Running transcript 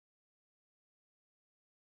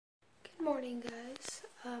Morning, guys.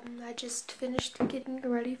 I just finished getting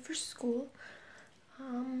ready for school.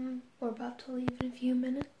 We're about to leave in a few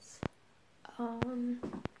minutes. I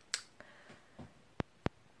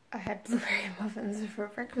had blueberry muffins for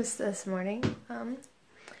breakfast this morning.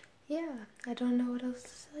 Yeah, I don't know what else to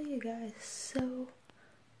tell you guys, so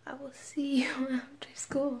I will see you after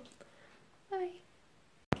school. Bye.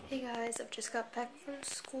 Hey guys, I've just got back from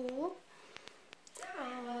school.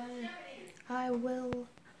 I will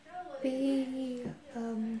be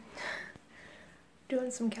doing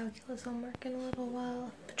some calculus homework in a little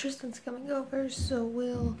while. But Tristan's coming over, so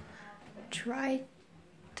we'll try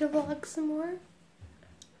to vlog some more.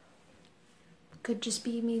 Could just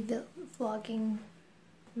be me vlogging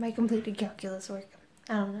my completed calculus work.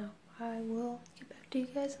 I don't know. I will get back to you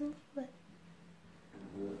guys in a little bit.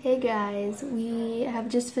 Hey guys, we have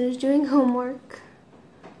just finished doing homework.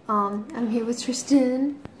 I'm here with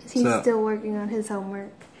Tristan because he's still working on his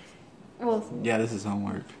homework. Well, yeah, this is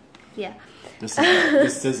homework. Yeah. This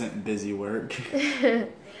isn't busy work.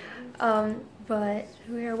 But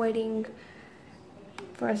we are waiting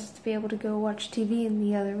for us to be able to go watch TV in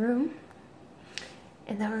the other room.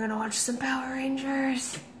 And then we're gonna watch some Power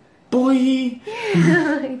Rangers. Boy!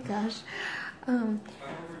 Oh my gosh.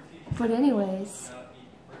 But anyways,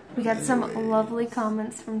 we got some lovely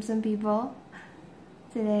comments from some people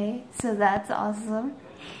today, so that's awesome.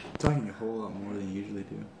 Talking a whole lot more than you usually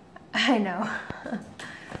do. I know.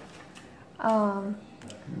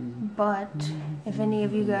 But if any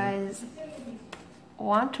of you guys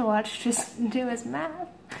want to watch Tristan do his math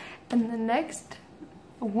in the next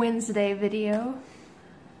Wednesday video,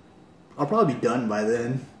 I'll probably be done by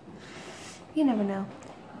then. you never know.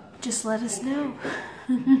 Just let us know.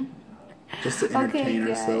 Just to entertain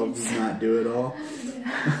ourselves and not do it all.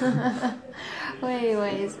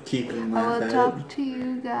 Anyways, I will talk to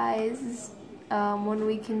you guys when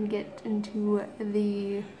we can get into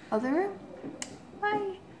the other room.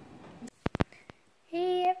 Bye.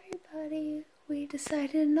 Hey everybody, we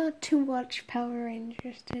decided not to watch Power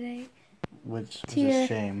Rangers today. Which is a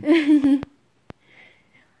shame.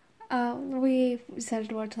 We decided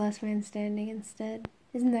to watch Last Man Standing instead.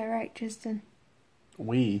 Isn't that right, Tristan?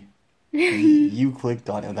 We? You clicked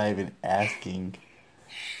on it without even asking.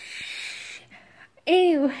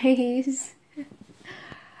 Anyways,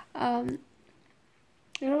 I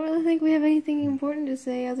don't really think we have anything important to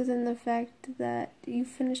say other than the fact that you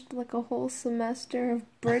finished like a whole semester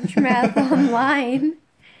of bridge math online.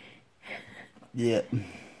 Yep.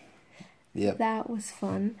 That was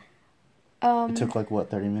fun. It took like, what,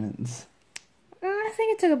 30 minutes? I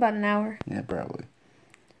think it took about an hour. Yeah, probably.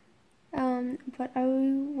 But I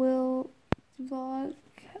will vlog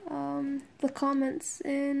the comments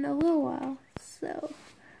in a little while. So,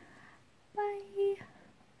 bye.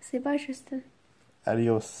 Say bye, Tristan.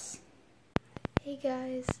 Adios. Hey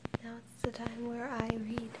guys, now it's the time where I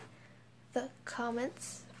read the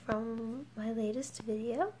comments from my latest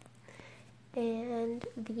video. And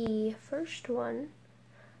the first one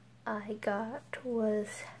I got was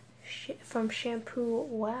from Shampoo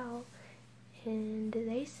Wow. And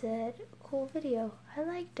they said, cool video, I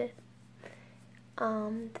liked it.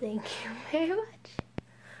 Thank you very much.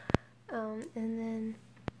 And then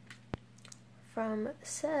from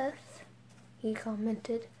Seth, he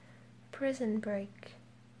commented, Prison Break.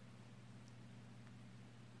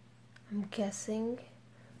 I'm guessing,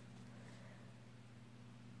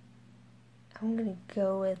 I'm gonna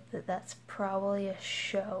go with that that's probably a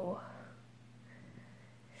show.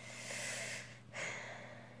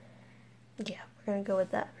 Yeah, we're gonna go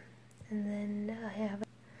with that. And then I have,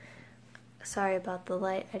 sorry about the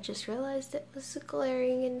light, I just realized it was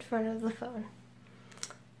glaring in front of the phone.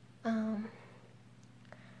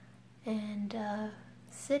 And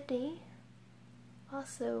Sydney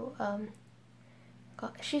also,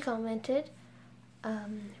 she commented,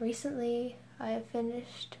 recently I have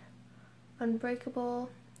finished Unbreakable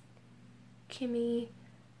Kimmy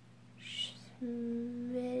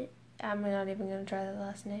Schmidt, I'm not even gonna try the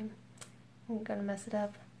last name. I'm gonna mess it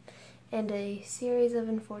up. And a series of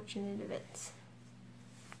unfortunate events.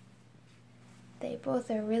 They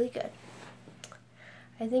both are really good.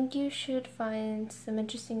 I think you should find some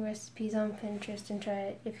interesting recipes on Pinterest and try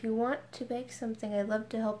it. If you want to bake something, I'd love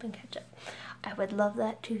to help and catch up. I would love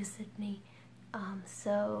that too, Sydney.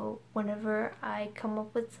 So whenever I come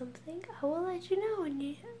up with something, I will let you know and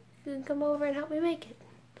you can come over and help me make it.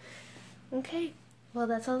 Okay, well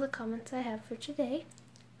that's all the comments I have for today.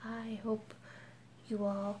 I hope you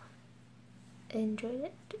all enjoyed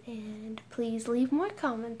it, and please leave more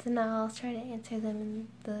comments and I'll try to answer them in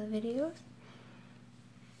the videos.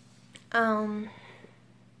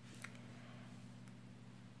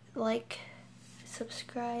 like,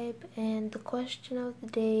 subscribe, and the question of the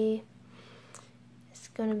day is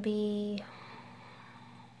gonna be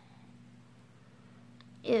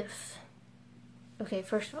okay,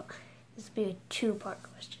 first of all, this will be a two-part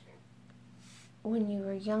question. When you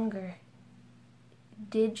were younger,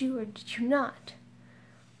 did you or did you not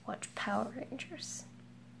watch Power Rangers?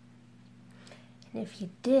 And if you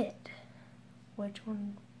did, which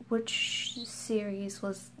series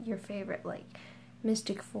was your favorite? Like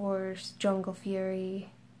Mystic Force, Jungle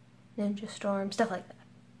Fury, Ninja Storm, stuff like that.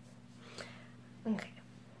 Okay.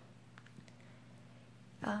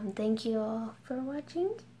 Thank you all for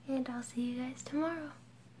watching, and I'll see you guys tomorrow.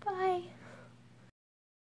 Bye!